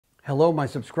Hello, my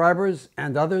subscribers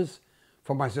and others.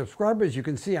 For my subscribers, you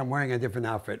can see I'm wearing a different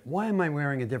outfit. Why am I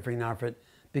wearing a different outfit?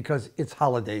 Because it's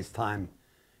holidays time.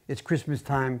 It's Christmas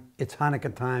time. It's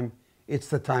Hanukkah time. It's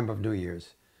the time of New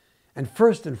Year's. And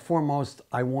first and foremost,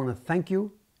 I want to thank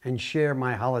you and share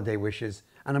my holiday wishes.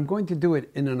 And I'm going to do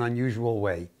it in an unusual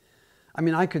way. I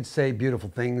mean, I could say beautiful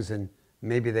things and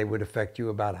maybe they would affect you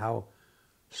about how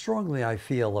strongly I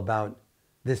feel about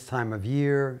this time of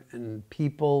year and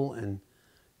people and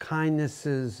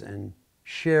kindnesses and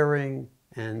sharing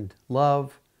and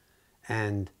love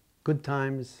and good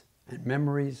times and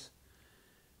memories.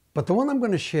 But the one I'm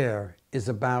going to share is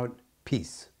about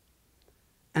peace.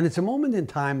 And it's a moment in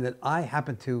time that I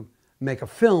happen to make a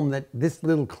film that this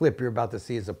little clip you're about to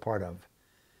see is a part of.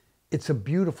 It's a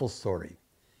beautiful story.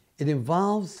 It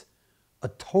involves a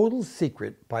total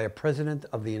secret by a president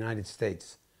of the United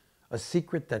States, a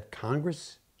secret that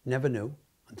Congress never knew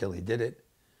until he did it,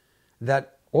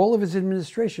 that all of his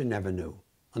administration never knew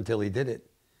until he did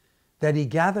it, that he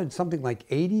gathered something like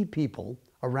 80 people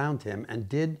around him and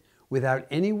did without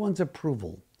anyone's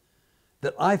approval,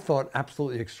 that I thought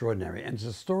absolutely extraordinary. And it's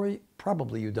a story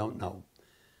probably you don't know.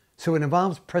 So it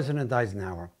involves President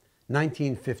Eisenhower,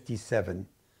 1957.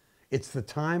 It's the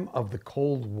time of the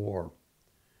Cold War.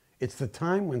 It's the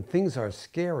time when things are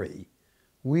scary.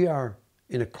 We are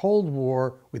in a Cold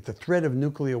War with the threat of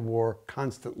nuclear war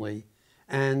constantly,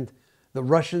 and the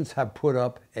Russians have put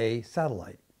up a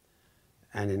satellite.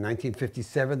 And in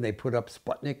 1957, they put up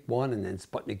Sputnik 1 and then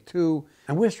Sputnik 2.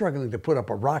 And we're struggling to put up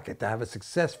a rocket, to have a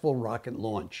successful rocket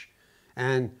launch.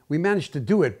 And we managed to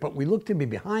do it, but we look to be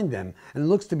behind them, and it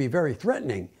looks to be very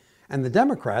threatening. And the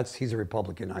Democrats, he's a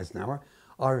Republican, Eisenhower,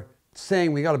 are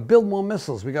saying we got to build more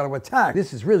missiles, we got to attack.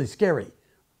 This is really scary.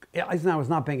 Eisenhower's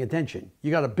not paying attention.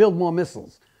 You got to build more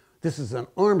missiles. This is an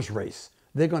arms race.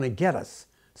 They're going to get us.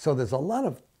 So there's a lot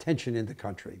of tension in the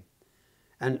country.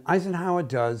 And Eisenhower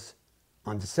does,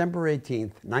 on December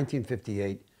 18th,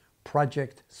 1958,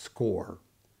 Project SCORE.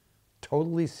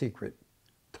 Totally secret,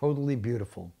 totally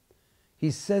beautiful.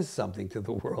 He says something to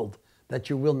the world that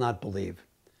you will not believe.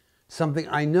 Something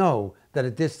I know that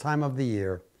at this time of the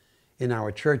year, in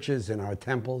our churches, in our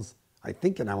temples, I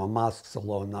think in our mosques,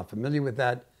 although I'm not familiar with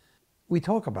that, we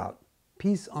talk about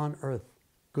peace on earth,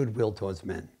 goodwill towards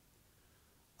men.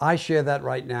 I share that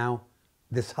right now,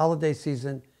 this holiday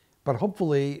season, but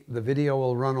hopefully the video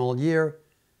will run all year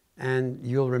and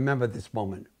you'll remember this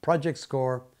moment. Project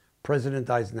SCORE, President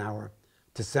Eisenhower,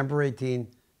 December 18,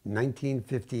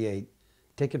 1958,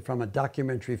 taken from a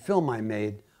documentary film I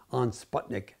made on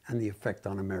Sputnik and the effect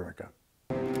on America.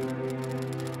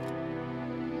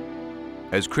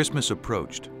 As Christmas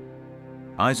approached,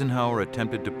 Eisenhower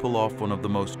attempted to pull off one of the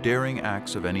most daring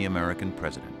acts of any American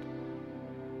president.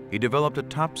 He developed a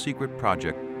top-secret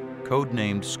project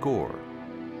codenamed SCORE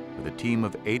with a team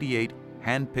of 88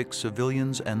 hand-picked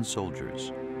civilians and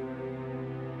soldiers.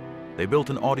 They built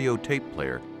an audio tape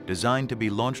player designed to be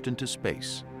launched into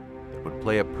space that would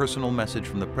play a personal message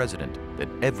from the president that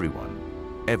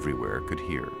everyone, everywhere could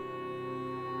hear.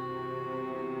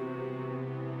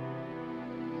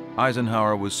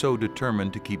 Eisenhower was so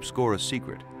determined to keep SCORE a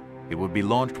secret, it would be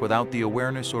launched without the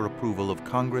awareness or approval of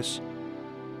Congress,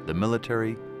 the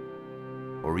military,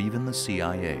 or even the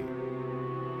CIA.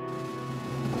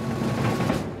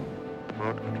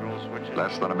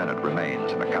 Less than a minute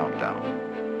remains in the countdown.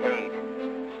 8,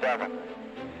 7,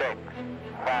 6,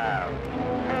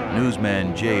 5.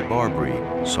 Newsman Jay Barbary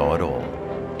saw it all.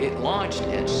 It launched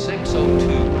at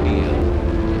 6:02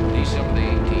 p.m. December the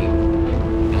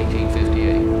 18th,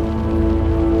 1958.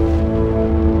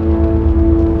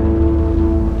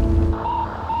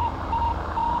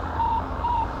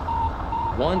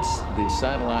 Once the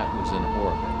satellite was in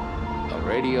orbit, a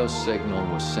radio signal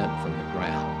was sent from the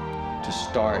ground to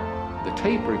start the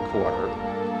tape recorder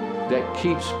that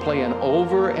keeps playing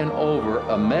over and over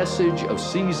a message of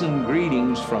seasoned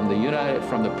greetings from the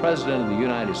President of the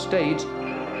United States.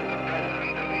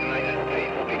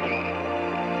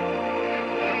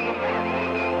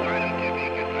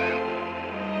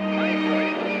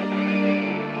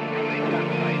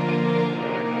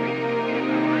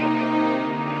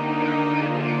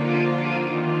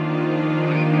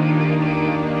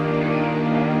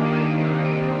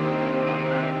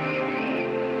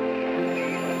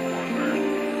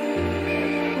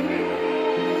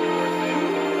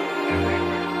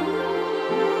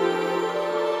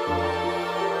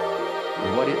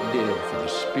 What it did for the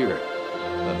spirit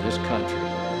of this country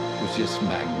was just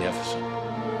magnificent.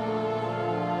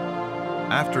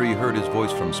 After he heard his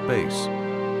voice from space,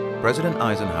 President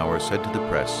Eisenhower said to the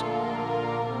press,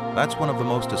 "That's one of the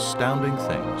most astounding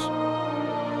things.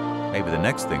 Maybe the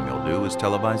next thing they'll do is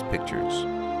televise pictures.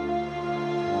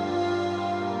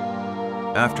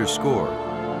 After SCORE,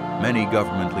 many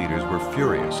government leaders were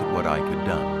furious at what Ike had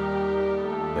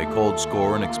done. They called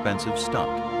SCORE an expensive stunt,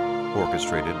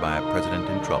 orchestrated by a president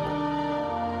in trouble.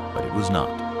 But it was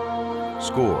not.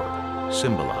 SCORE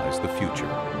symbolized the future,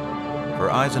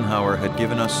 for Eisenhower had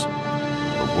given us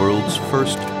the world's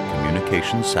first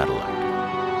communications satellite.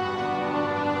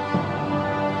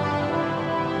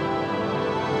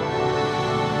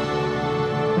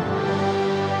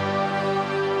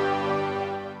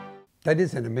 That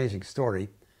is an amazing story.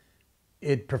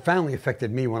 It profoundly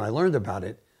affected me when I learned about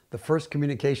it. The first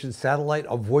communications satellite,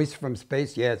 a voice from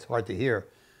space. Yeah, it's hard to hear,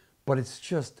 but it's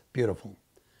just beautiful.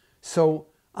 So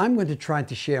I'm going to try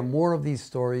to share more of these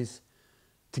stories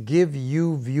to give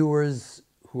you viewers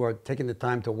who are taking the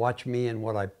time to watch me and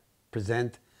what I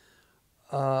present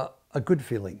a good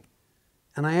feeling.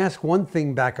 And I ask one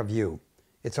thing back of you.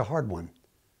 It's a hard one.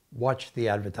 Watch the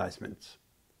advertisements.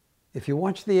 If you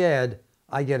watch the ad,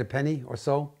 I get a penny or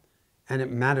so, and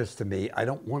it matters to me. I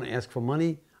don't want to ask for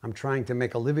money. I'm trying to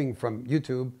make a living from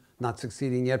YouTube, not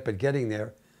succeeding yet, but getting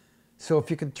there. So if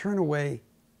you can turn away,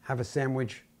 have a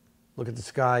sandwich, look at the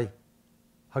sky,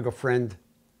 hug a friend,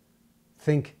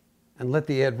 think, and let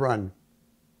the ad run,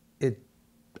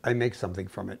 I make something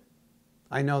from it.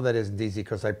 I know that isn't easy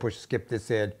because I skip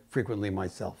this ad frequently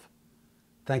myself.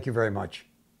 Thank you very much.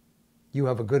 You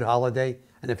have a good holiday,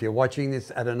 and if you're watching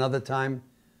this at another time,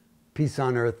 peace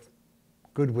on earth,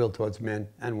 goodwill towards men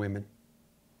and women.